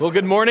Well,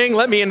 good morning.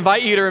 Let me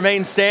invite you to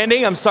remain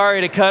standing. I'm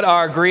sorry to cut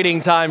our greeting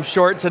time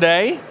short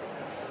today.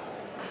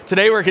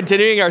 Today we're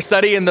continuing our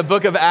study in the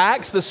book of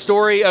Acts, the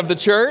story of the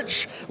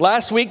church.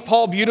 Last week,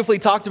 Paul beautifully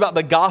talked about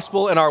the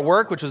gospel in our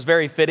work, which was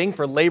very fitting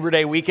for Labor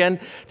Day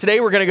weekend. Today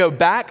we're going to go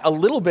back a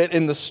little bit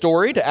in the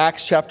story to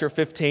Acts chapter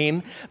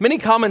 15. Many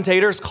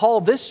commentators call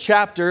this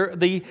chapter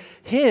the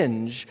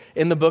hinge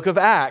in the book of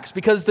Acts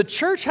because the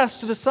church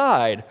has to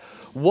decide,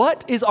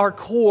 what is our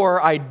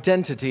core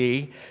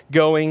identity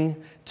going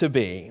to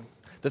be?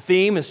 The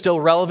theme is still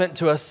relevant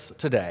to us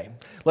today.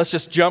 Let's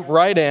just jump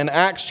right in.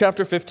 Acts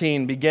chapter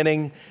 15,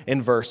 beginning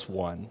in verse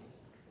 1.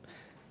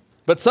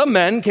 But some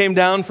men came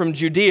down from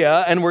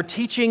Judea and were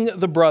teaching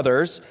the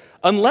brothers,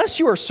 unless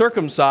you are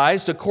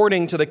circumcised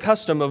according to the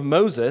custom of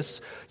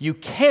Moses, you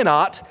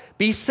cannot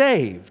be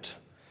saved.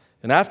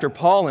 And after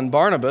Paul and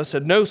Barnabas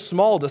had no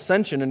small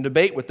dissension and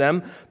debate with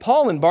them,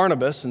 Paul and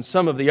Barnabas and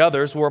some of the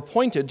others were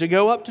appointed to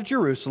go up to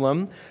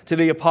Jerusalem to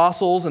the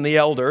apostles and the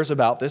elders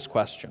about this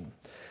question.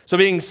 So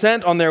being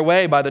sent on their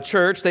way by the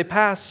church, they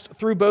passed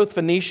through both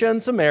Phoenicia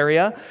and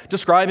Samaria,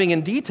 describing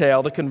in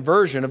detail the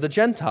conversion of the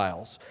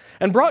Gentiles,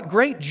 and brought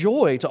great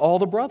joy to all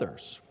the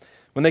brothers.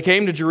 When they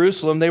came to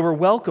Jerusalem, they were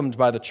welcomed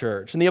by the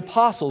church and the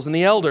apostles and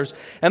the elders,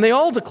 and they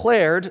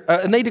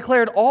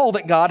declared all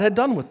that God had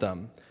done with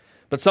them.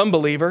 But some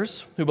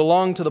believers who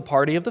belonged to the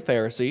party of the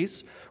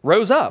Pharisees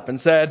rose up and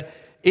said,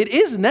 "It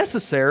is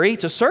necessary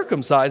to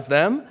circumcise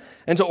them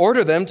and to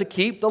order them to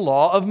keep the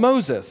law of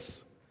Moses."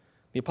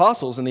 The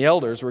apostles and the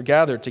elders were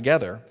gathered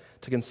together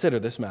to consider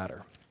this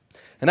matter.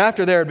 And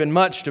after there had been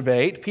much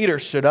debate, Peter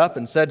stood up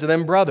and said to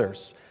them,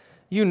 "Brothers,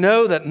 you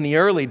know that in the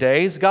early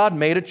days God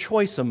made a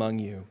choice among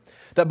you,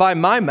 that by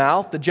my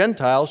mouth the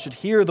Gentiles should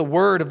hear the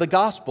word of the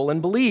gospel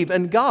and believe,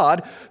 and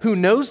God, who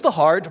knows the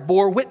heart,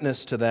 bore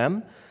witness to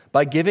them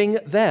by giving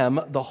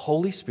them the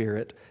Holy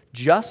Spirit,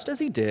 just as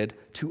he did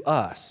to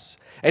us.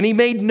 And he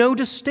made no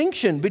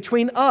distinction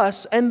between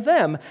us and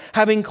them,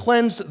 having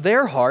cleansed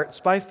their hearts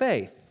by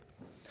faith.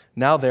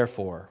 Now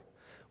therefore,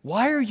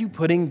 why are you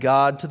putting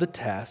God to the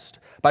test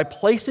by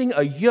placing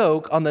a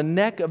yoke on the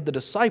neck of the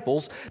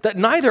disciples that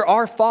neither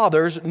our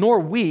fathers nor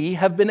we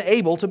have been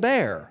able to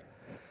bear?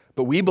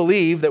 But we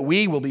believe that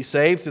we will be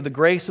saved through the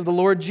grace of the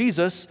Lord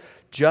Jesus,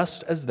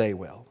 just as they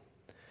will."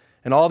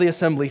 And all the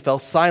assembly fell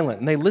silent,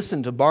 and they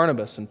listened to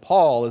Barnabas and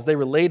Paul as they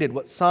related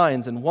what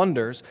signs and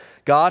wonders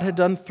God had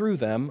done through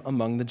them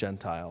among the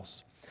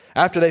Gentiles.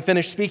 After they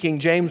finished speaking,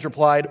 James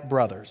replied,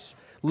 "Brothers,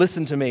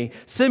 listen to me.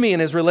 Simeon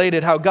has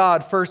related how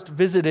God first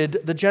visited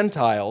the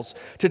Gentiles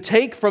to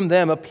take from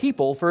them a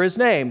people for his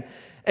name.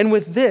 And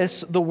with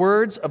this, the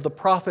words of the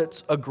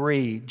prophets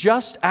agree,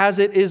 just as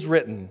it is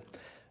written,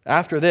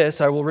 'After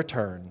this I will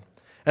return,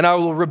 and I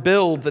will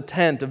rebuild the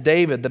tent of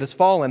David that has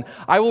fallen.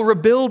 I will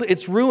rebuild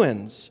its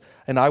ruins,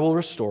 and I will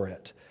restore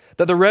it,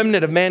 that the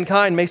remnant of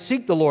mankind may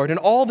seek the Lord, and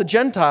all the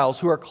Gentiles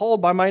who are called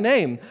by my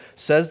name,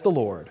 says the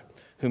Lord,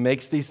 who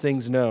makes these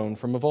things known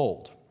from of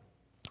old.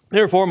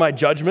 Therefore, my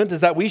judgment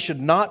is that we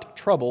should not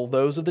trouble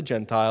those of the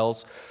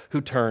Gentiles who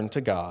turn to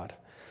God,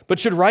 but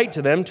should write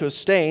to them to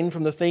abstain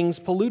from the things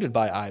polluted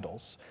by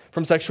idols,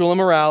 from sexual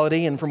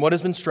immorality, and from what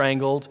has been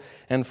strangled,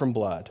 and from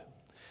blood.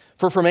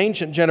 For from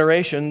ancient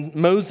generation,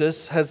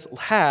 Moses has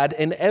had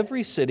in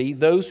every city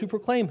those who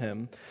proclaim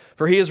him,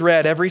 for he is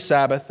read every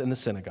Sabbath in the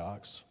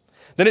synagogues.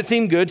 Then it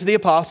seemed good to the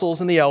apostles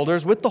and the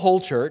elders with the whole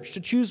church to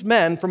choose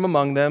men from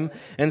among them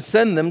and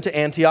send them to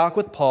Antioch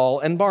with Paul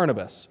and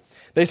Barnabas.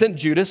 They sent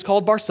Judas,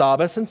 called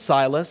Barsabbas, and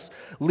Silas,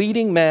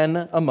 leading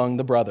men among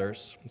the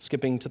brothers."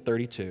 Skipping to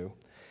 32.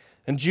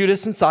 "And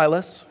Judas and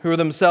Silas, who were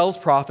themselves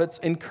prophets,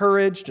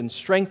 encouraged and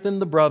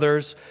strengthened the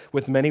brothers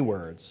with many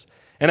words.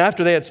 And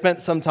after they had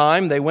spent some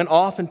time, they went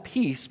off in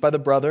peace by the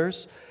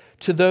brothers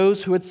to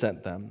those who had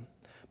sent them.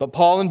 But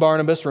Paul and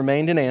Barnabas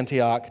remained in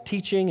Antioch,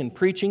 teaching and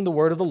preaching the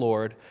word of the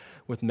Lord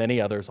with many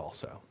others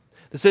also."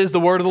 This is the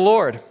word of the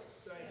Lord.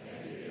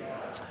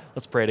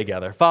 Let's pray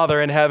together.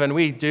 Father in heaven,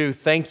 we do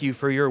thank you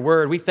for your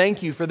word. We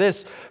thank you for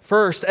this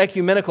first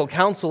ecumenical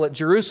council at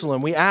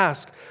Jerusalem. We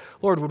ask,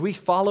 Lord, would we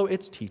follow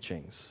its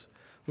teachings?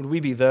 Would we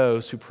be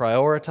those who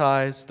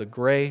prioritize the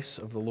grace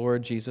of the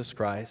Lord Jesus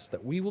Christ,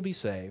 that we will be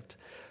saved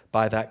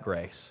by that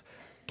grace?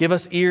 Give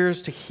us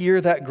ears to hear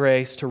that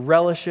grace, to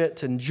relish it,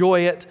 to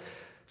enjoy it,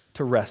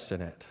 to rest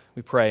in it.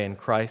 We pray in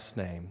Christ's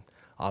name.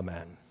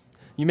 Amen.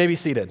 You may be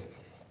seated.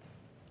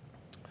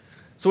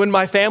 So when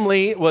my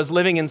family was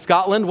living in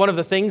Scotland, one of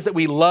the things that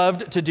we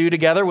loved to do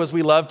together was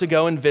we loved to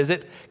go and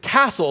visit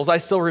castles. I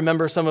still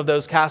remember some of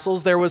those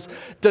castles. There was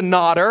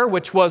Dunnottar,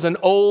 which was an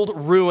old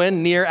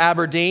ruin near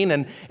Aberdeen,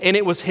 and in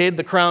it was hid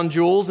the crown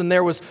jewels. And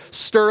there was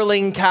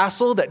Stirling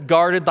Castle that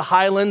guarded the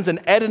Highlands, and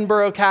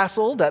Edinburgh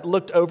Castle that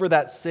looked over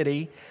that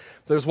city.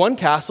 There's one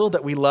castle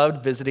that we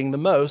loved visiting the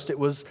most. It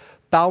was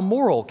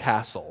Balmoral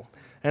Castle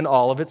and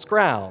all of its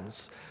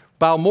grounds.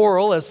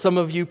 Balmoral, as some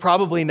of you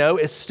probably know,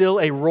 is still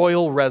a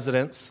royal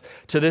residence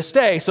to this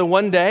day. So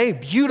one day,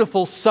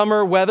 beautiful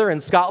summer weather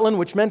in Scotland,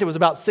 which meant it was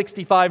about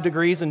 65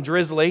 degrees and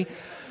drizzly,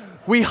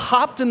 we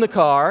hopped in the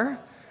car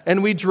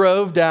and we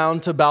drove down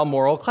to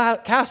Balmoral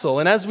Castle.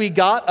 And as we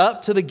got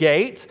up to the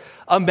gate,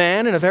 a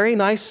man in a very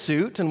nice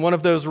suit and one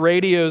of those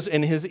radios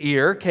in his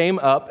ear came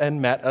up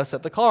and met us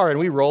at the car. And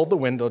we rolled the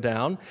window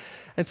down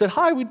and said,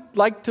 "Hi, we'd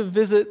like to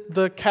visit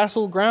the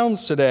castle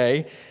grounds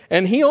today."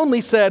 And he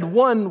only said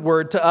one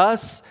word to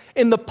us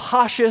in the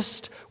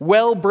poshest,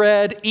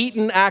 well-bred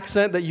Eton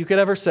accent that you could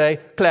ever say: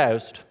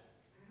 "Closed."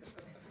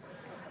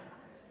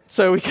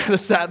 So we kind of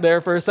sat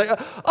there for a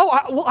second.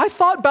 I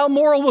thought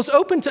Balmoral was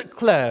open to...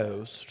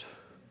 Closed.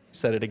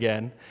 Said it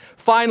again.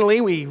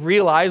 Finally, we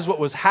realized what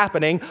was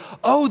happening.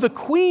 Oh, the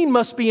Queen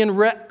must be in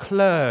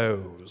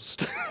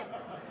closed.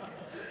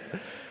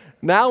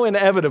 Now,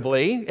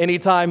 inevitably,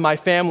 anytime my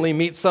family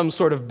meets some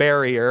sort of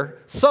barrier,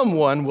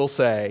 someone will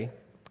say,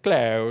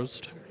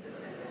 "Closed."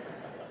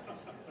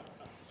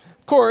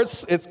 Of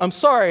course, I'm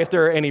sorry if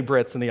there are any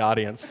Brits in the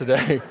audience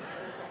today.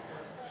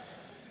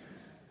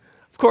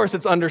 Of course,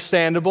 it's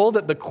understandable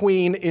that the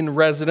Queen in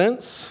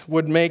residence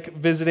would make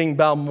visiting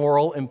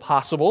Balmoral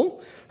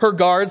impossible. Her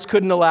guards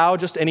couldn't allow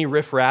just any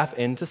riffraff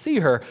in to see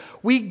her.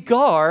 We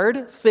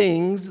guard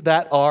things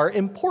that are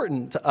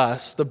important to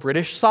us. The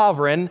British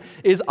sovereign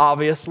is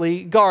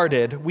obviously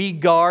guarded. We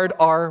guard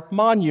our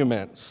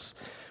monuments.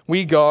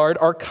 We guard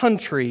our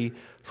country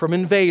from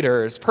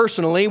invaders.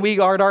 Personally, we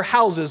guard our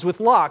houses with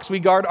locks. We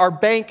guard our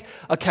bank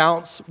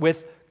accounts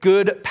with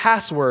good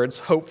passwords,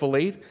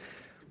 hopefully.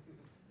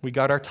 We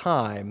guard our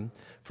time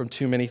from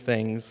too many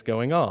things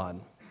going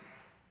on.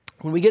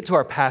 When we get to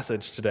our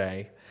passage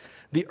today,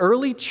 the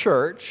early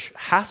church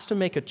has to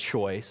make a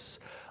choice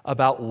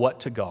about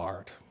what to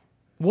guard.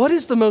 What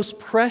is the most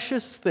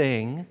precious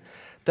thing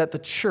that the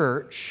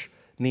church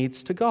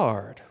needs to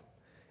guard?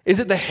 Is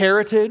it the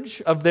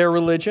heritage of their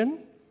religion,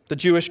 the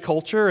Jewish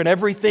culture, and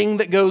everything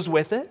that goes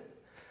with it?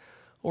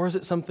 Or is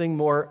it something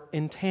more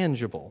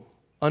intangible,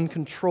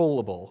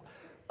 uncontrollable,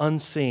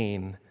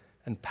 unseen,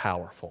 and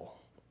powerful?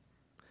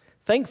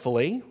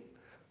 Thankfully,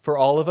 for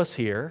all of us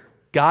here,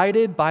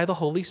 guided by the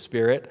Holy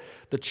Spirit,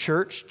 the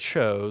church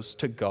chose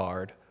to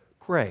guard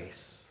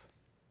grace.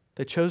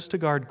 They chose to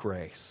guard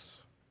grace.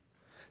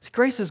 See,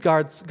 grace is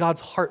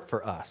God's heart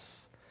for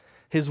us,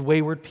 His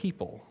wayward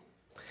people.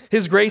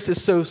 His grace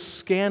is so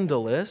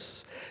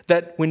scandalous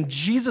that when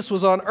Jesus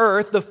was on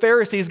earth, the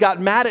Pharisees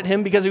got mad at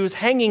him because he was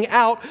hanging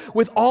out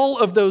with all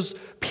of those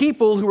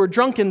people who were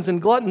drunkens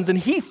and gluttons,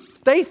 and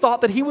they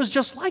thought that he was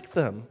just like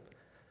them.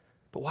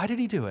 But why did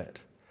he do it?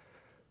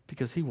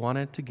 Because he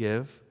wanted to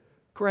give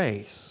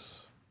grace.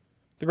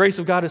 The grace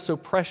of God is so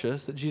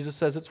precious that Jesus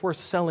says it's worth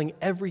selling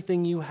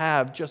everything you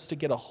have just to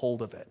get a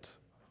hold of it.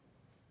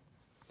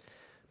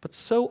 But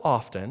so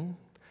often,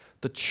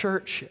 the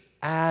church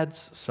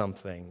adds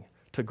something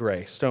to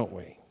grace, don't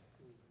we?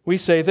 We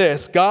say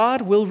this: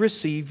 God will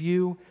receive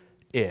you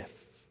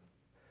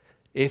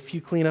if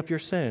you clean up your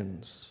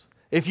sins,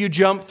 if you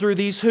jump through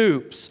these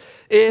hoops,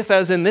 if,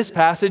 as in this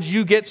passage,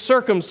 you get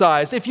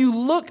circumcised, if you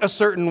look a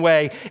certain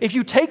way, if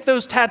you take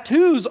those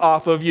tattoos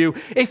off of you,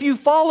 if you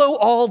follow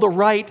all the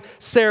right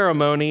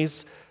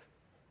ceremonies,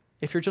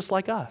 if you're just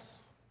like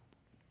us.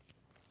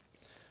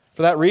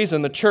 For that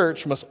reason, the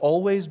church must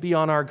always be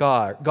on our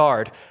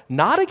guard,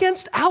 not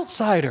against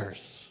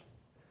outsiders,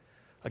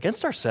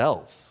 against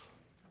ourselves.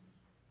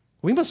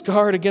 We must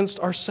guard against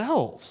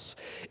ourselves.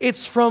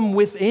 It's from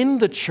within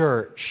the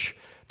church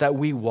that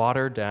we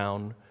water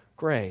down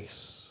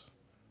grace.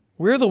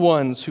 We're the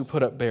ones who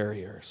put up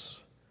barriers.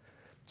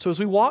 So as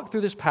we walk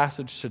through this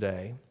passage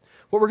today,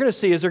 what we're going to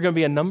see is there are going to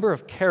be a number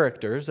of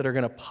characters that are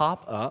going to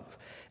pop up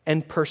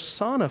and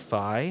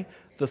personify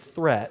the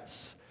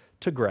threats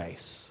to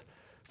grace.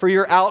 For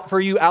you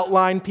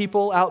outline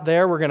people out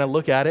there, we're going to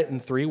look at it in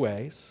three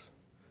ways.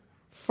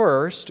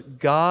 First,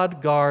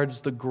 God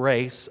guards the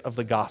grace of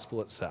the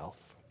gospel itself.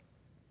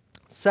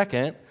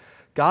 Second,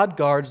 God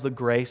guards the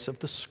grace of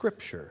the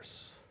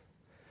Scriptures.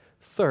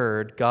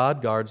 Third,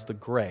 God guards the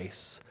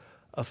grace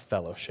of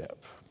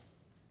fellowship.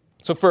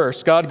 So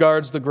first, God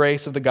guards the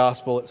grace of the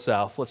gospel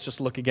itself. Let's just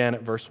look again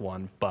at verse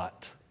 1,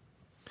 but.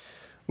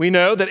 We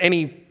know that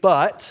any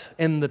but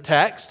in the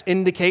text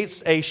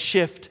indicates a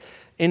shift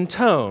in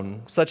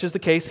tone, such is the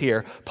case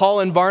here. Paul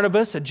and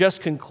Barnabas had just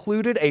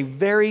concluded a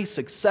very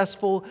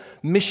successful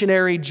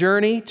missionary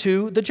journey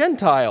to the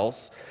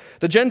Gentiles.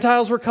 The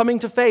Gentiles were coming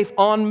to faith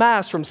en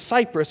masse from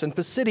Cyprus and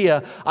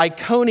Pisidia,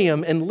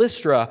 Iconium and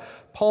Lystra.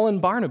 Paul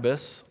and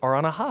Barnabas are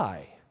on a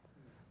high.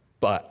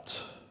 But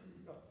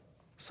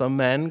some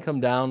men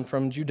come down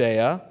from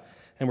Judea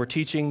and were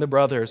teaching the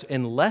brothers,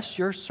 unless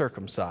you're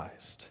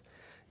circumcised,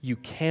 you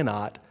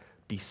cannot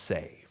be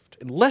saved.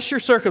 Unless you're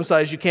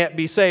circumcised, you can't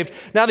be saved.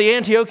 Now the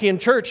Antiochian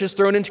church is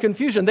thrown into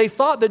confusion. They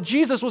thought that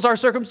Jesus was our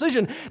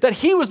circumcision, that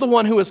he was the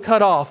one who was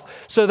cut off,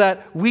 so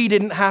that we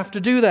didn't have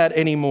to do that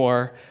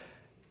anymore.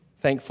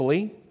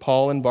 Thankfully,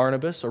 Paul and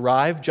Barnabas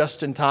arrive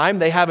just in time.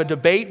 They have a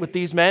debate with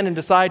these men and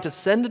decide to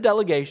send a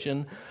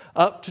delegation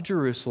up to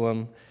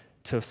Jerusalem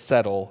to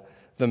settle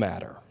the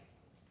matter.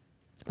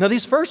 Now,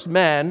 these first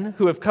men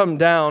who have come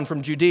down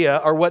from Judea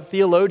are what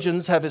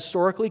theologians have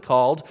historically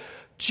called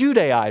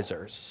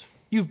Judaizers.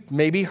 You've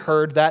maybe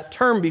heard that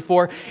term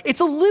before.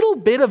 It's a little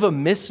bit of a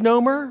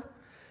misnomer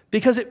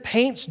because it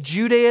paints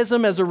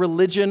Judaism as a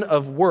religion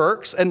of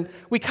works, and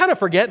we kind of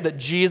forget that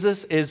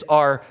Jesus is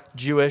our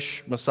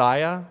Jewish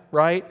Messiah,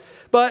 right?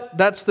 But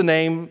that's the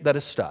name that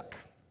is stuck.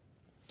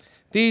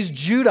 These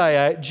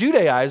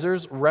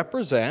Judaizers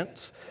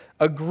represent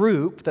a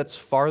group that's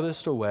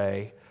farthest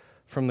away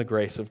from the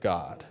grace of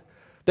God.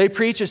 They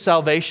preach a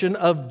salvation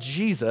of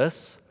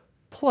Jesus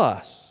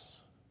plus.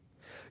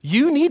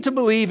 You need to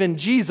believe in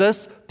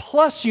Jesus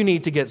plus you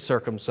need to get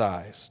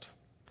circumcised.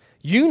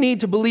 You need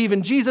to believe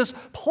in Jesus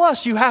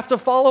plus you have to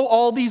follow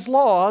all these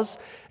laws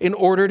in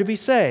order to be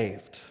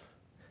saved.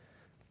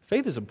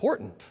 Faith is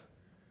important,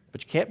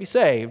 but you can't be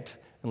saved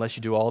unless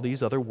you do all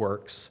these other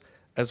works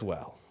as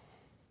well.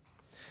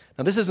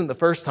 Now, this isn't the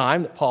first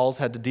time that Paul's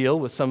had to deal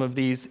with some of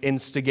these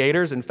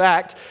instigators. In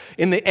fact,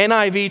 in the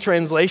NIV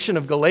translation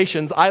of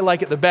Galatians, I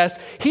like it the best,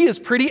 he is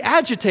pretty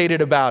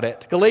agitated about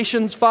it.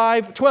 Galatians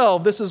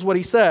 5:12, this is what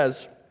he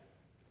says.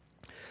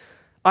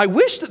 I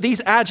wish that these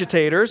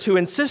agitators who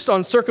insist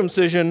on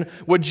circumcision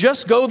would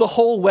just go the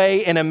whole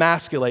way and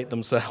emasculate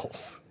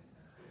themselves.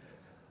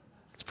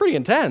 It's pretty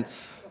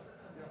intense.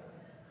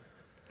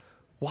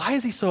 Why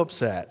is he so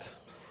upset?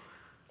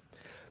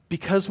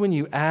 Because when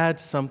you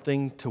add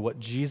something to what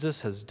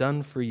Jesus has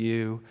done for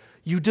you,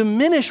 you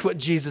diminish what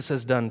Jesus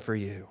has done for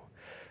you,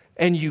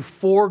 and you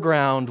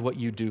foreground what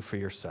you do for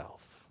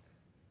yourself.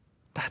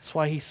 That's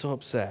why he's so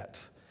upset.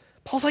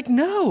 Paul's like,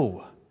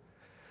 no,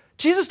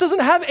 Jesus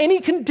doesn't have any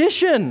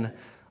condition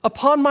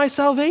upon my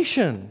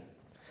salvation.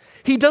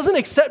 He doesn't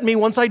accept me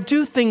once I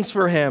do things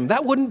for him.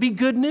 That wouldn't be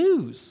good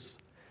news.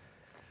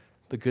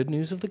 The good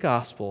news of the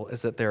gospel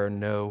is that there are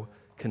no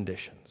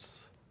conditions.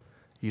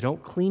 You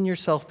don't clean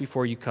yourself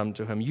before you come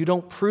to him. You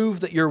don't prove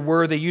that you're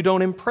worthy. You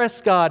don't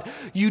impress God.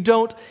 You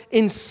don't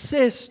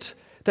insist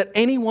that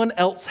anyone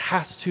else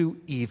has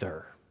to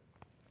either.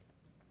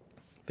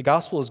 The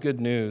gospel is good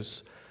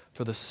news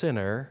for the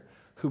sinner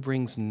who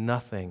brings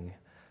nothing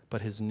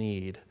but his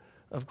need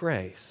of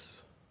grace.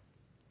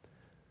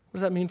 What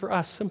does that mean for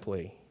us?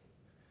 Simply,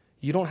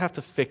 you don't have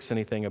to fix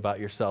anything about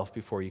yourself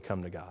before you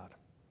come to God.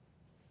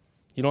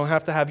 You don't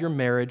have to have your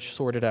marriage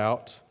sorted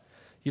out.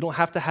 You don't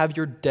have to have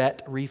your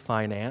debt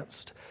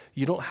refinanced.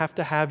 You don't have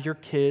to have your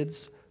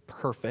kids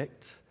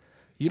perfect.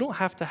 You don't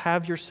have to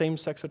have your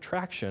same-sex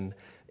attraction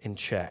in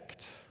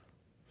checked.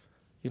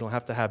 You don't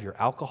have to have your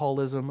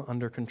alcoholism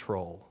under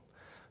control.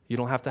 You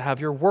don't have to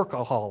have your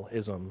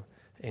workaholism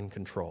in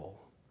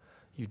control.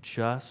 You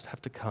just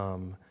have to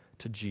come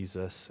to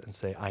Jesus and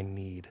say, I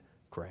need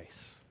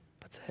grace.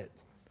 That's it.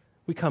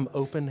 We come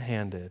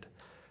open-handed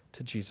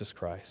to Jesus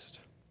Christ.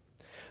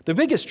 The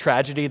biggest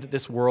tragedy that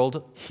this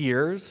world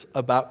hears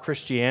about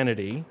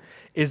Christianity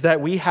is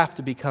that we have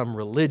to become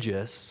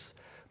religious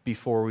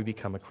before we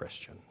become a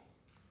Christian.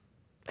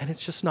 And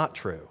it's just not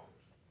true.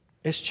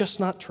 It's just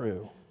not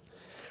true.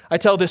 I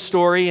tell this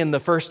story in the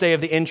first day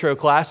of the intro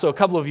class, so a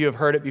couple of you have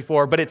heard it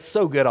before, but it's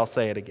so good I'll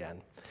say it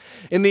again.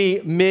 In the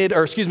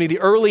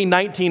early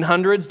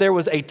 1900s, there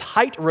was a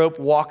tightrope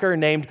walker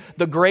named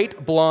the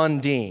Great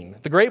Blondine.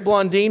 The Great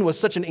Blondine was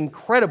such an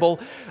incredible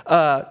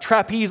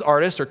trapeze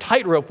artist or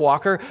tightrope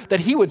walker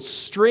that he would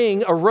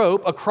string a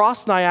rope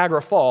across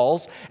Niagara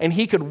Falls, and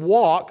he could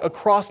walk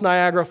across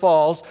Niagara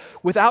Falls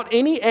without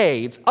any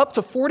aids, up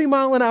to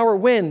 40-mile-an-hour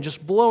wind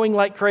just blowing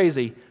like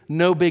crazy.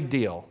 No big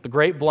deal. The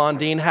Great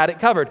Blondine had it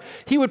covered.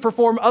 He would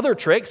perform other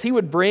tricks. He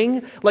would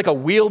bring like a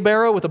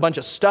wheelbarrow with a bunch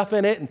of stuff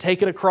in it and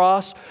take it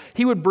across.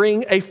 He would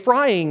bring a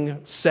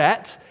frying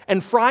set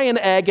and fry an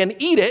egg and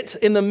eat it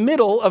in the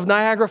middle of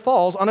Niagara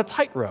Falls on a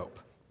tightrope.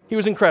 He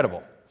was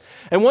incredible.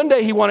 And one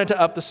day he wanted to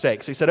up the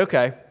stakes. So he said,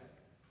 okay.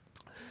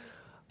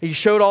 He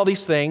showed all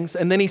these things,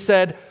 and then he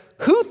said,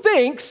 who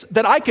thinks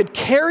that I could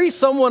carry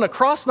someone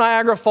across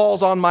Niagara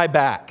Falls on my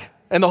back?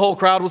 And the whole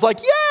crowd was like,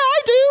 yeah,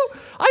 I do.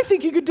 I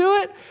think you could do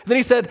it. And then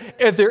he said,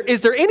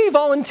 is there any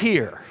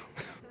volunteer?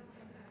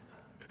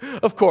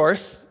 Of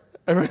course,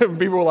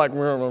 people were like,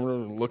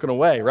 looking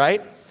away,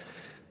 right?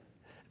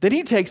 Then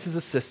he takes his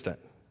assistant.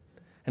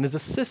 And his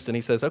assistant,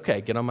 he says, okay,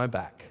 get on my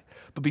back.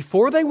 But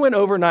before they went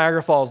over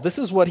Niagara Falls, this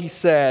is what he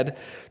said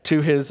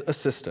to his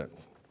assistant.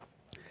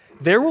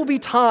 There will be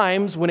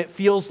times when it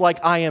feels like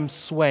I am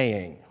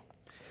swaying.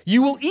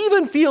 You will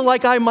even feel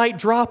like I might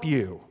drop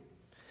you.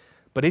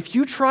 But if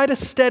you try to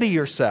steady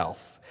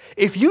yourself,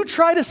 if you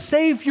try to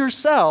save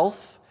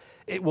yourself,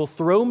 it will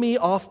throw me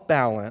off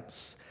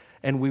balance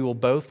and we will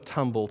both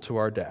tumble to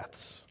our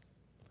deaths.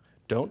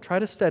 Don't try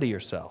to steady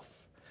yourself.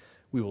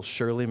 We will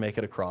surely make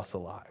it across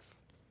alive.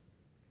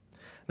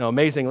 Now,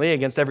 amazingly,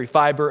 against every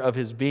fiber of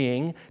his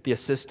being, the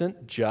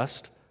assistant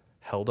just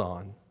held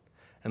on,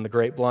 and the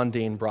Great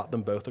Blondine brought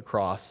them both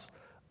across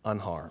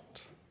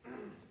unharmed.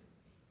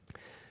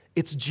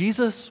 It's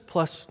Jesus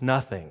plus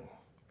nothing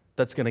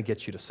that's going to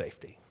get you to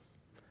safety.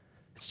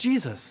 It's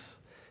Jesus,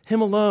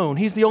 him alone.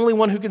 He's the only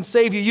one who can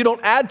save you. You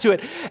don't add to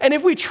it. And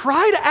if we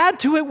try to add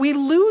to it, we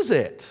lose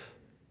it.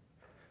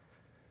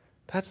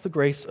 That's the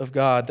grace of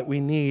God that we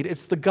need.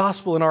 It's the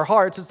gospel in our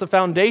hearts. It's the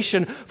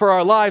foundation for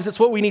our lives. It's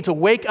what we need to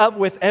wake up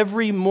with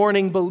every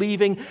morning,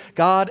 believing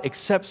God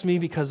accepts me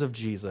because of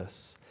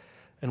Jesus,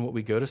 and what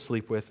we go to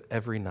sleep with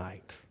every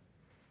night.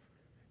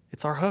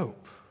 It's our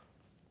hope.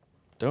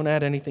 Don't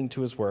add anything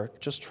to his work.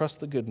 Just trust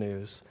the good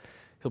news.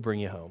 He'll bring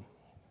you home.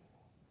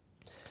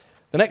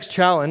 The next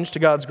challenge to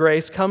God's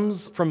grace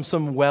comes from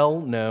some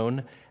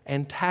well-known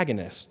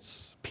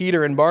antagonists.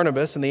 Peter and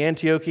Barnabas and the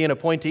Antiochian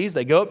appointees,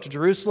 they go up to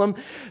Jerusalem.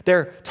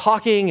 They're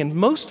talking, and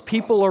most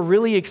people are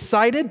really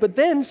excited, but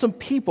then some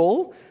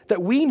people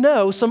that we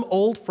know, some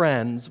old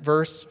friends,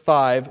 verse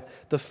 5,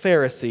 the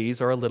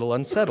Pharisees, are a little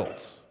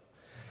unsettled.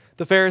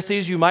 The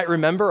Pharisees, you might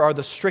remember, are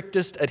the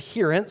strictest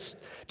adherents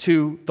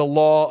to the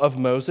law of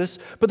Moses,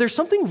 but there's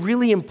something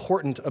really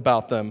important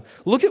about them.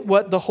 Look at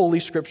what the Holy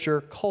Scripture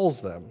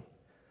calls them.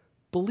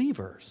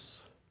 Believers.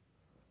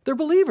 They're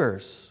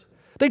believers.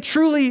 They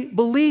truly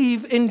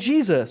believe in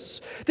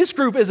Jesus. This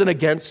group isn't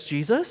against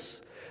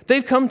Jesus.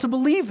 They've come to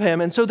believe him,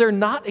 and so they're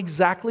not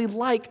exactly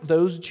like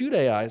those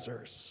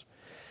Judaizers.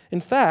 In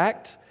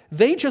fact,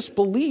 they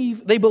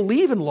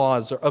believe in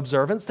law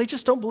observance, they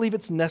just don't believe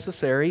it's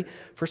necessary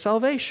for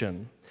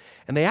salvation.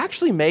 And they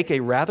actually make a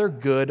rather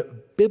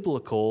good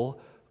biblical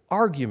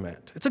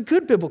argument. It's a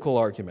good biblical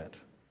argument.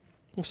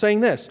 I'm saying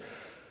this: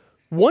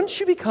 once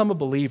you become a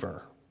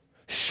believer,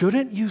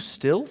 shouldn't you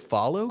still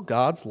follow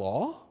God's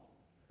law?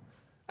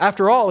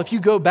 After all, if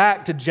you go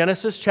back to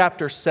Genesis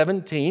chapter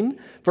 17,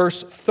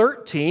 verse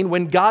 13,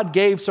 when God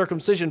gave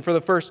circumcision for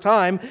the first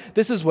time,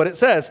 this is what it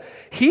says: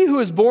 "He who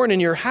is born in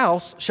your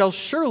house shall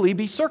surely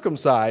be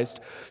circumcised.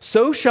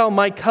 So shall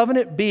my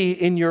covenant be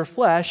in your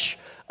flesh,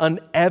 an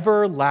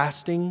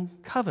everlasting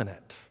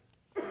covenant."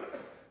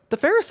 The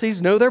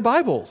Pharisees know their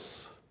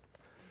Bibles.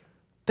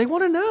 They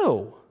want to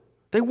know.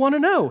 They want to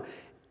know.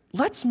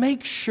 Let's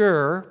make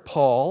sure,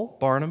 Paul,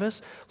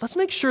 Barnabas, let's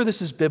make sure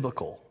this is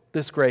biblical,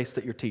 this grace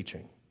that you're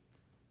teaching.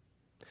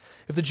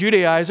 If the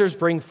Judaizers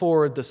bring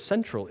forward the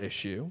central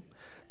issue,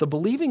 the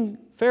believing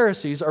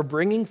Pharisees are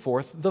bringing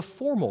forth the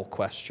formal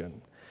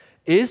question: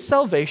 is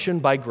salvation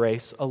by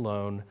grace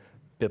alone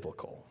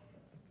biblical?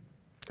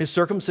 Is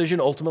circumcision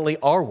ultimately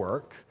our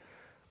work,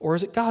 or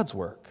is it God's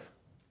work?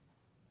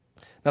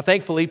 Now,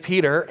 thankfully,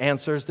 Peter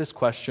answers this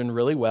question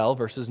really well,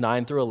 verses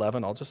 9 through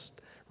 11. I'll just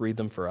read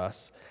them for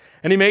us.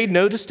 "And he made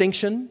no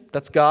distinction,"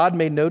 that's God,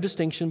 "made no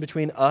distinction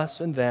between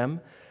us and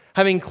them,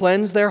 having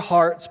cleansed their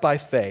hearts by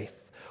faith.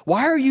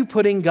 Why are you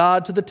putting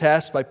God to the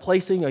test by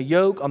placing a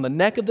yoke on the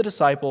neck of the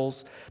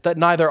disciples that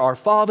neither our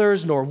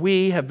fathers nor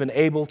we have been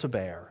able to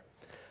bear?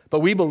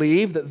 But we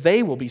believe that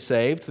they will be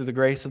saved through the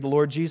grace of the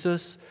Lord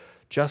Jesus,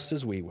 just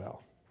as we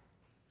will."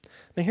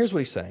 Now here's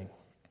what he's saying.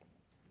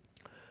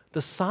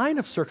 The sign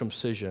of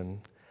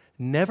circumcision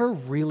never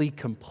really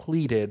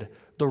completed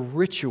the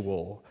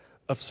ritual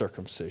of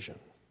circumcision.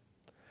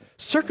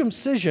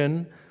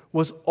 Circumcision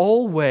was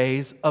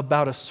always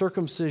about a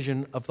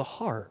circumcision of the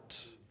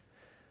heart.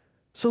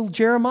 So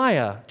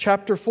Jeremiah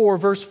chapter 4,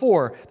 verse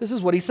 4, this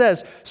is what he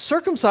says: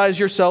 "Circumcise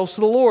yourselves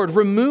to the Lord.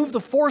 Remove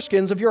the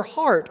foreskins of your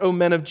heart, O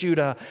men of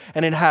Judah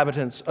and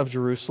inhabitants of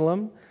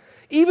Jerusalem."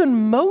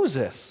 Even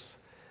Moses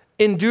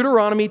in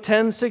Deuteronomy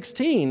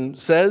 10:16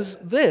 says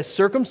this: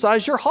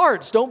 "Circumcise your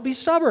hearts, don't be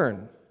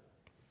stubborn."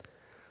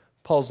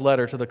 Paul's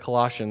letter to the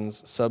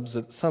Colossians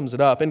sums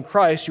it up. "In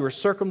Christ you are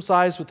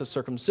circumcised with a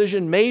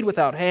circumcision made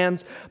without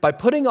hands, by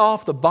putting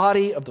off the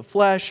body of the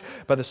flesh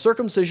by the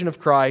circumcision of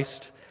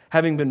Christ,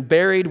 having been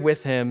buried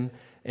with him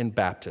in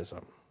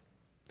baptism."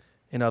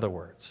 In other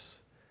words,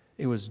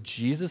 it was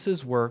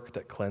Jesus' work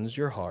that cleansed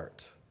your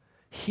heart.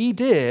 He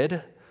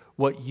did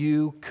what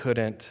you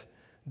couldn't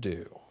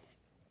do.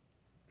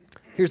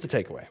 Here's the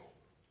takeaway.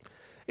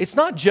 It's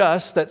not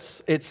just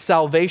that it's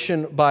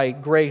salvation by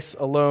grace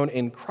alone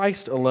in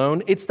Christ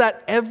alone. It's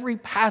that every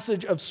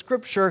passage of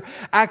Scripture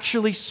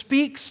actually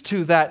speaks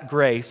to that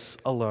grace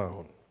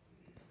alone.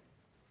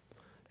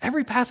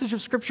 Every passage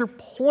of Scripture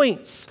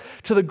points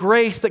to the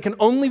grace that can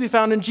only be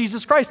found in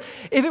Jesus Christ.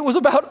 If it was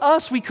about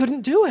us, we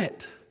couldn't do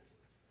it.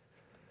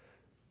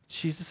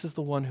 Jesus is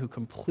the one who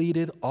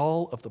completed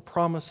all of the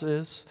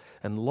promises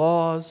and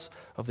laws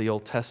of the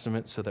Old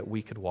Testament so that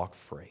we could walk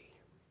free.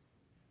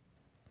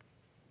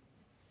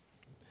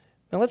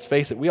 Now let's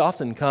face it, we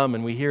often come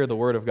and we hear the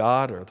Word of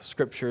God or the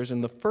Scriptures,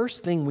 and the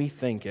first thing we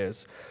think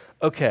is,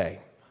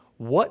 okay,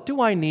 what do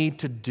I need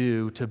to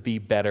do to be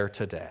better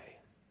today?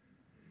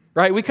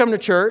 Right? We come to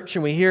church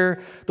and we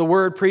hear the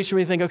Word preached and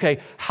we think,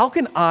 okay, how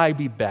can I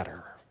be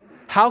better?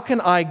 How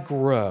can I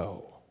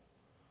grow?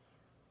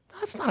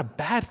 That's not a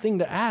bad thing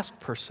to ask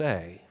per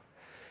se,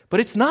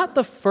 but it's not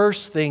the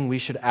first thing we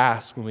should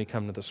ask when we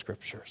come to the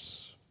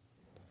Scriptures.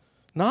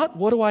 Not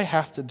what do I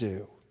have to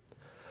do?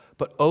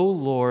 But, oh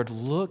Lord,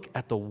 look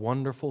at the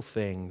wonderful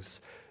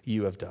things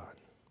you have done.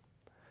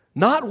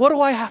 Not what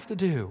do I have to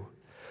do?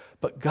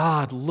 But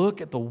God,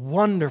 look at the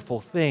wonderful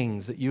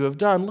things that you have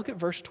done. Look at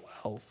verse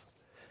 12.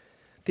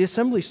 The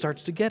assembly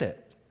starts to get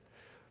it.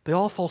 They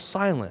all fall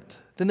silent.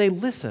 Then they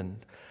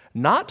listened,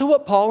 not to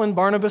what Paul and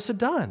Barnabas had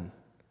done.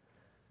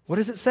 What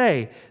does it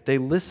say? They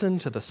listen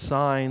to the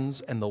signs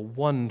and the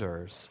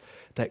wonders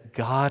that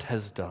God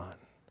has done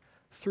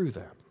through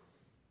them.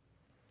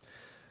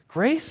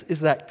 Grace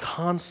is that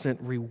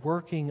constant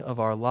reworking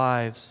of our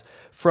lives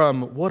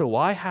from what do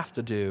I have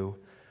to do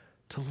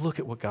to look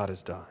at what God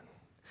has done.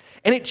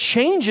 And it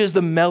changes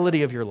the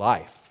melody of your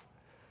life.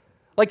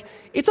 Like,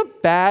 it's a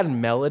bad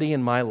melody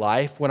in my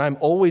life when I'm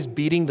always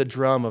beating the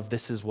drum of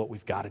this is what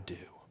we've got to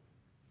do.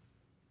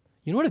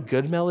 You know what a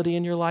good melody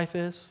in your life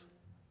is?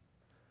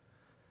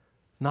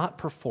 Not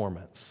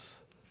performance,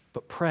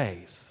 but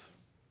praise.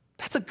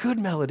 That's a good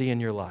melody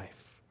in your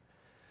life.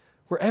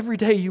 Where every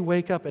day you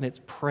wake up and it's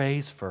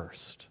praise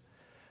first,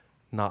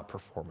 not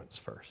performance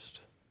first.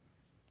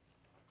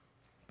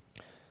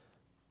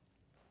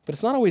 But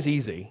it's not always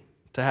easy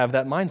to have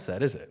that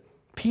mindset, is it?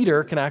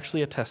 Peter can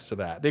actually attest to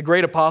that. The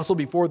great apostle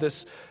before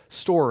this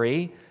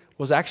story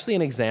was actually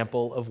an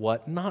example of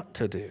what not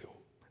to do.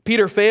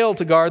 Peter failed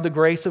to guard the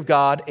grace of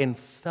God in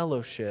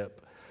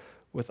fellowship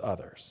with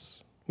others.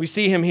 We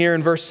see him here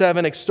in verse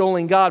 7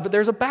 extolling God, but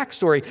there's a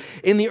backstory.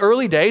 In the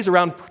early days,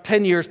 around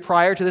 10 years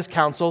prior to this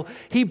council,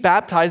 he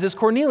baptizes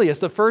Cornelius,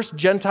 the first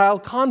Gentile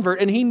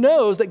convert, and he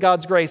knows that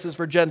God's grace is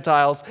for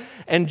Gentiles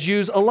and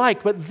Jews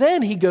alike. But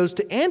then he goes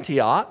to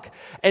Antioch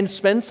and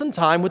spends some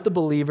time with the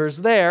believers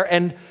there,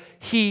 and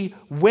he,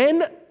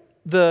 when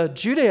the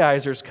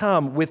Judaizers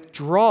come,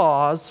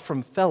 withdraws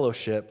from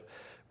fellowship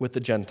with the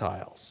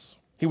Gentiles.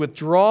 He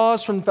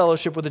withdraws from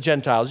fellowship with the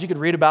Gentiles. You could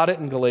read about it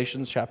in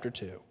Galatians chapter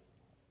 2.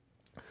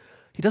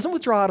 He doesn't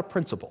withdraw out of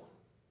principle.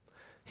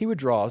 He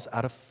withdraws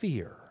out of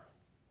fear.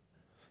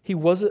 He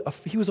was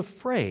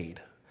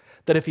afraid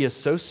that if he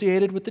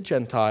associated with the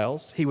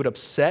Gentiles, he would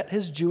upset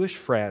his Jewish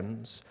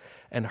friends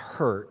and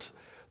hurt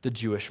the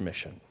Jewish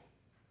mission.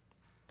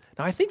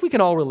 Now, I think we can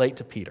all relate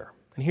to Peter,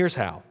 and here's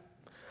how.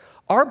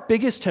 Our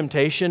biggest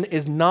temptation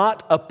is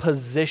not a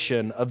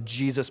position of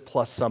Jesus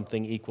plus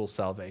something equals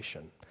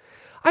salvation.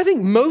 I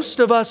think most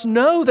of us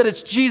know that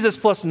it's Jesus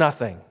plus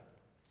nothing.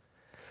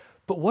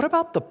 But what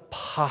about the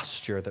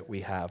posture that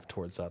we have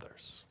towards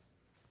others?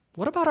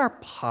 What about our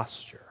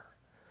posture?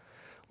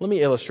 Let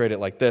me illustrate it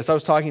like this. I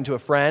was talking to a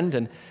friend,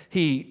 and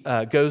he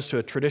goes to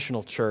a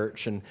traditional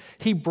church, and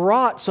he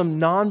brought some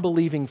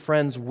non-believing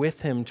friends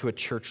with him to a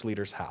church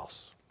leader's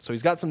house. So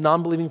he's got some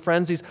non-believing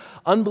friends. These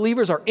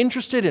unbelievers are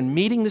interested in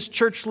meeting this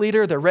church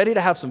leader. They're ready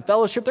to have some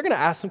fellowship. They're going to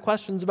ask some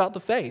questions about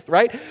the faith,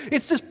 right?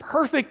 It's this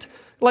perfect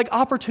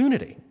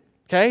opportunity.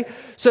 Okay,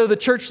 so the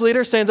church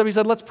leader stands up, he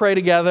said, let's pray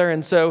together.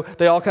 And so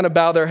they all kind of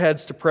bow their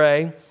heads to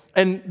pray.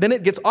 And then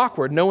it gets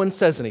awkward. No one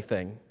says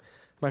anything.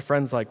 My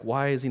friend's like,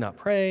 why is he not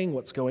praying?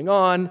 What's going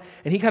on?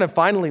 And he kind of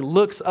finally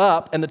looks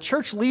up, and the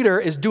church leader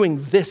is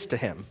doing this to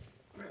him.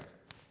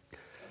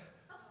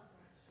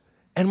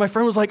 And my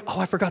friend was like, oh,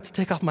 I forgot to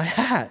take off my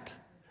hat.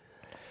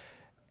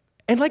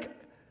 And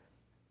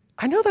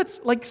I know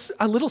that's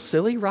a little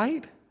silly,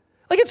 right?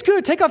 It's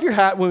good. Take off your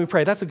hat when we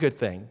pray. That's a good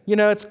thing.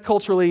 It's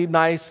culturally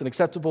nice and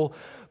acceptable.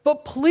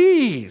 But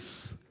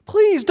please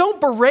don't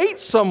berate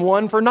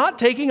someone for not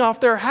taking off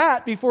their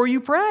hat before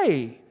you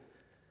pray.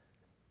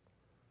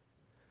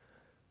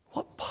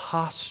 What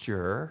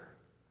posture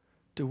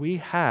do we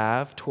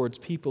have towards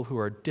people who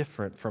are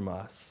different from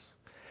us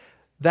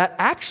that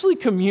actually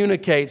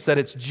communicates that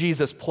it's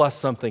Jesus plus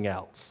something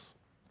else?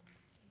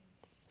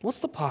 What's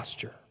the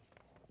posture?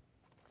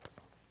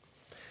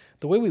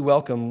 The way we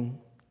welcome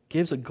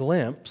gives a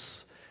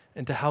glimpse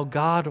into how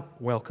God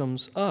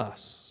welcomes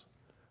us.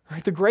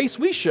 Right? The grace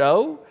we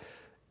show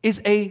is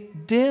a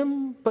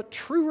dim but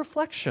true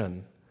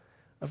reflection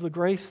of the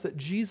grace that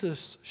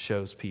Jesus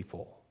shows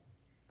people.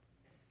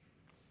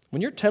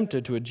 When you're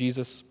tempted to a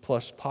Jesus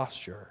plus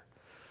posture,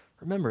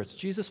 remember it's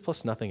Jesus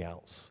plus nothing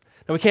else.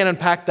 Now, we can't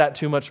unpack that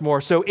too much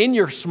more. So in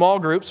your small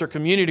groups or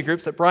community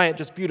groups that Bryant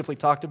just beautifully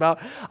talked about,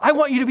 I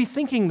want you to be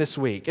thinking this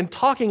week and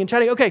talking and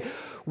chatting, okay,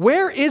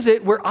 where is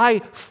it where I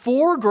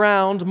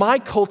foreground my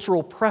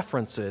cultural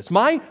preferences,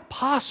 my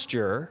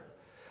posture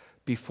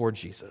before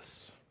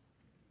Jesus?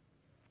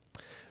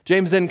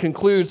 James then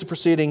concludes the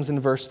proceedings in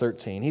verse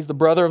 13. He's the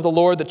brother of the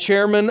Lord, the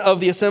chairman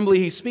of the assembly.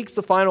 He speaks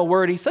the final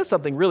word. He says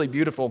something really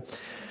beautiful.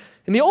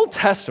 In the Old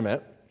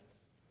Testament,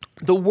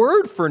 the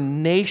word for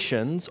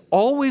nations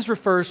always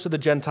refers to the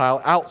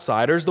Gentile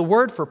outsiders. The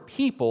word for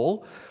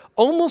people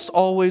almost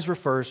always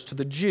refers to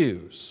the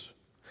Jews.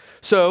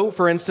 So,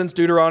 for instance,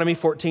 Deuteronomy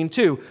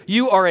 14:2,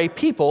 you are a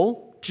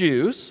people,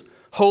 Jews,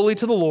 holy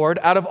to the Lord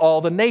out of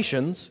all the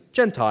nations,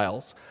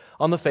 Gentiles.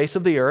 On the face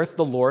of the earth,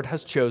 the Lord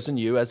has chosen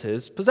you as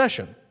his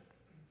possession.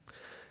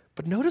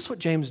 But notice what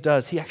James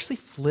does. He actually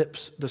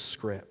flips the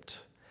script.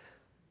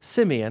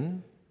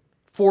 Simeon,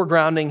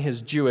 foregrounding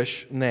his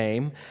Jewish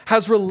name,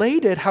 has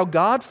related how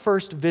God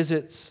first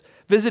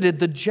visited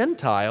the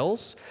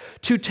Gentiles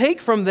to take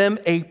from them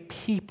a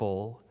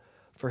people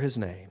for his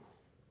name.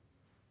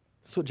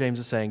 That's what James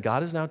is saying.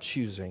 God is now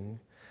choosing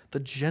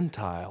the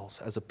Gentiles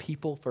as a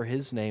people for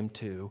his name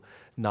too,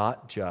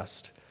 not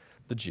just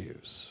the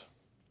Jews.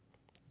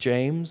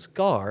 James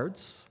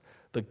guards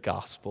the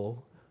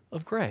gospel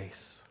of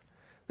grace.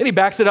 And he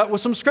backs it up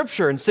with some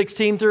scripture in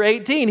 16 through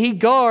 18. He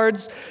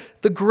guards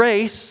the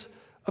grace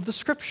of the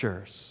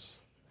scriptures.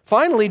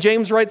 Finally,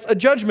 James writes a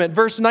judgment,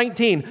 verse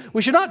 19.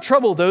 We should not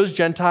trouble those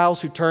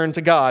Gentiles who turn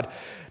to God.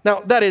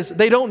 Now, that is,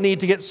 they don't need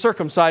to get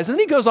circumcised. And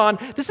then he goes on,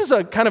 this is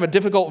a kind of a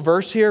difficult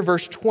verse here,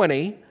 verse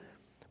 20.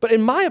 But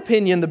in my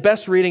opinion, the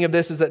best reading of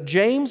this is that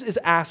James is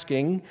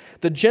asking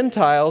the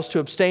Gentiles to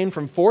abstain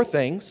from four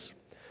things: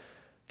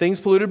 things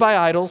polluted by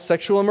idols,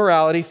 sexual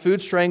immorality,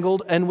 food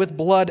strangled and with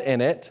blood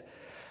in it,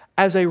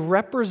 as a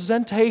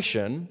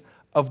representation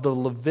of the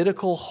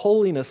Levitical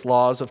holiness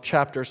laws of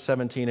chapters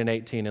 17 and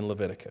 18 in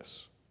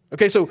Leviticus.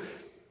 Okay, so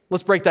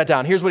let's break that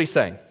down. Here's what he's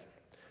saying.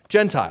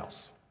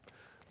 Gentiles,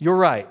 you're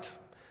right.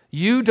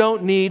 You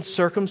don't need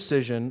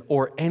circumcision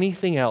or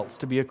anything else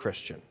to be a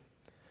Christian.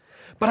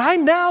 But I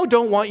now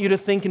don't want you to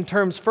think in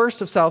terms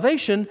first of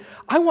salvation.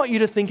 I want you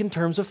to think in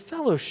terms of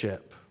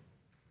fellowship.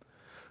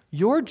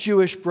 Your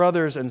Jewish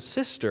brothers and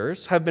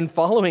sisters have been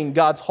following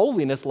God's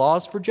holiness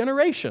laws for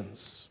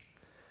generations.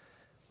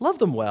 Love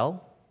them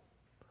well.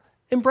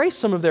 Embrace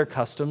some of their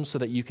customs so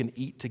that you can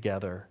eat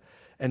together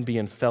and be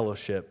in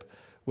fellowship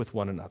with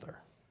one another.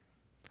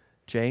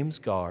 James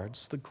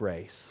guards the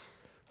grace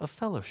of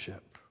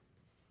fellowship.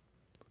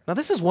 Now,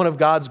 this is one of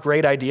God's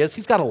great ideas.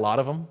 He's got a lot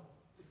of them,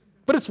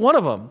 but it's one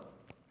of them.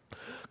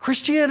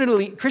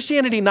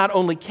 Christianity not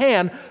only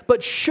can,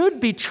 but should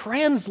be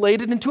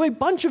translated into a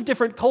bunch of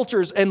different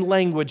cultures and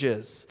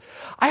languages.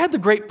 I had the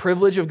great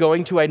privilege of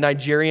going to a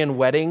Nigerian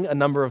wedding a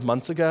number of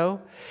months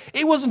ago.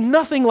 It was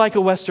nothing like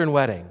a Western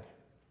wedding,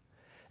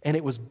 and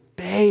it was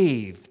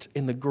bathed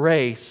in the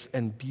grace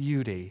and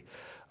beauty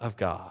of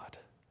God.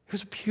 It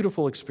was a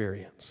beautiful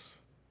experience.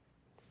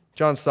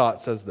 John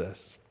Stott says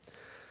this: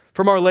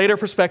 from our later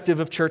perspective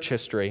of church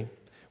history,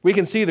 we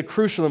can see the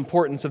crucial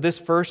importance of this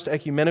first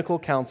ecumenical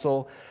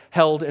council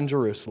held in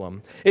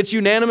Jerusalem. Its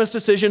unanimous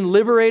decision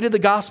liberated the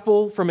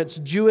gospel from its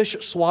Jewish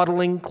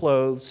swaddling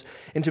clothes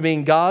into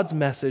being God's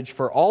message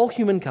for all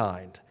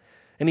humankind,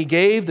 and he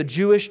gave the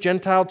Jewish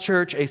Gentile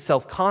church a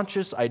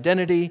self-conscious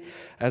identity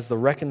as the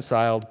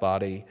reconciled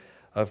body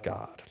of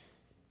God.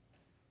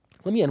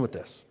 Let me end with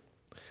this.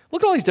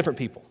 Look at all these different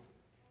people.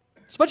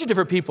 There's a bunch of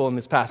different people in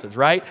this passage,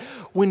 right?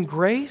 When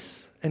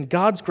grace and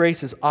God's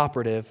grace is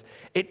operative,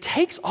 it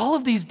takes all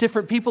of these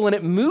different people and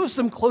it moves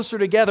them closer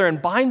together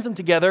and binds them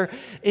together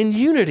in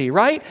unity,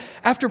 right?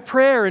 After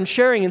prayer and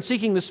sharing and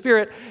seeking the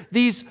Spirit,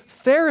 these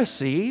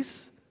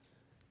Pharisees,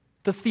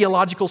 the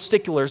theological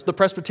sticklers, the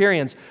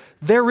Presbyterians,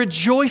 they're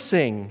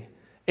rejoicing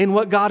in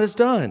what God has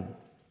done.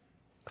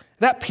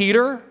 That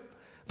Peter,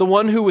 the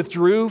one who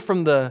withdrew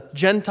from the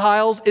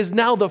Gentiles, is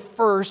now the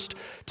first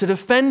to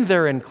defend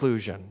their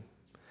inclusion.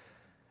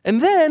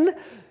 And then,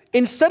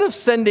 instead of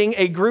sending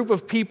a group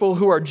of people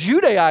who are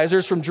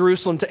Judaizers from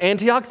Jerusalem to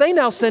Antioch, they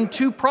now send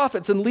two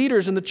prophets and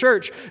leaders in the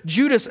church,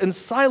 Judas and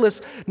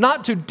Silas,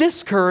 not to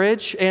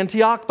discourage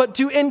Antioch, but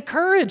to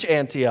encourage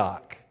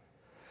Antioch.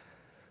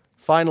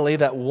 Finally,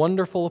 that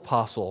wonderful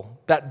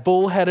apostle, that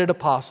bull-headed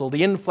apostle,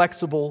 the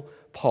inflexible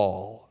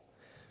Paul.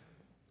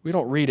 We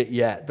don't read it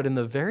yet, but in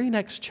the very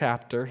next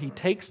chapter, he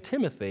takes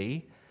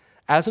Timothy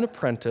as an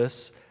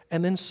apprentice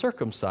and then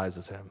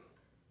circumcises him.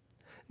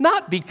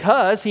 Not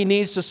because he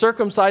needs to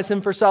circumcise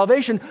him for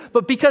salvation,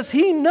 but because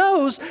he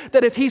knows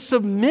that if he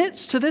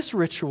submits to this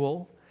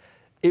ritual,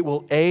 it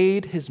will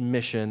aid his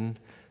mission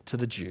to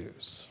the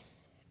Jews.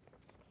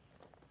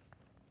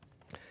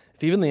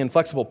 If even the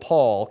inflexible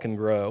Paul can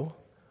grow,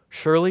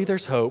 surely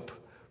there's hope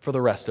for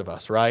the rest of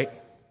us, right?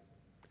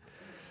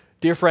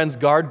 Dear friends,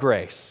 guard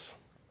grace.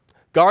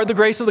 Guard the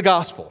grace of the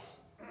gospel.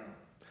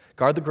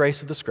 Guard the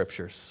grace of the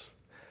scriptures.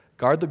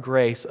 Guard the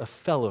grace of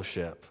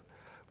fellowship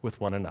with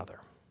one another.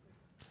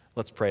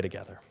 Let's pray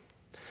together.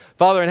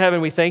 Father in heaven,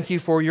 we thank you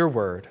for your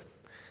word.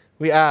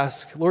 We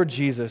ask, Lord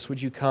Jesus,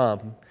 would you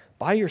come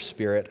by your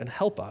Spirit and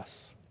help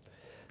us?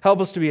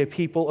 Help us to be a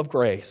people of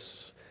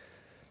grace,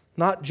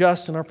 not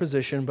just in our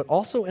position, but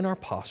also in our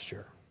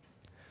posture.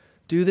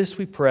 Do this,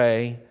 we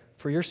pray,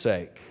 for your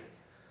sake,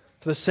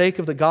 for the sake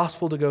of the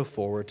gospel to go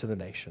forward to the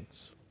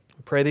nations.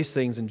 We pray these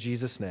things in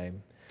Jesus'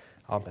 name.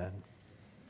 Amen.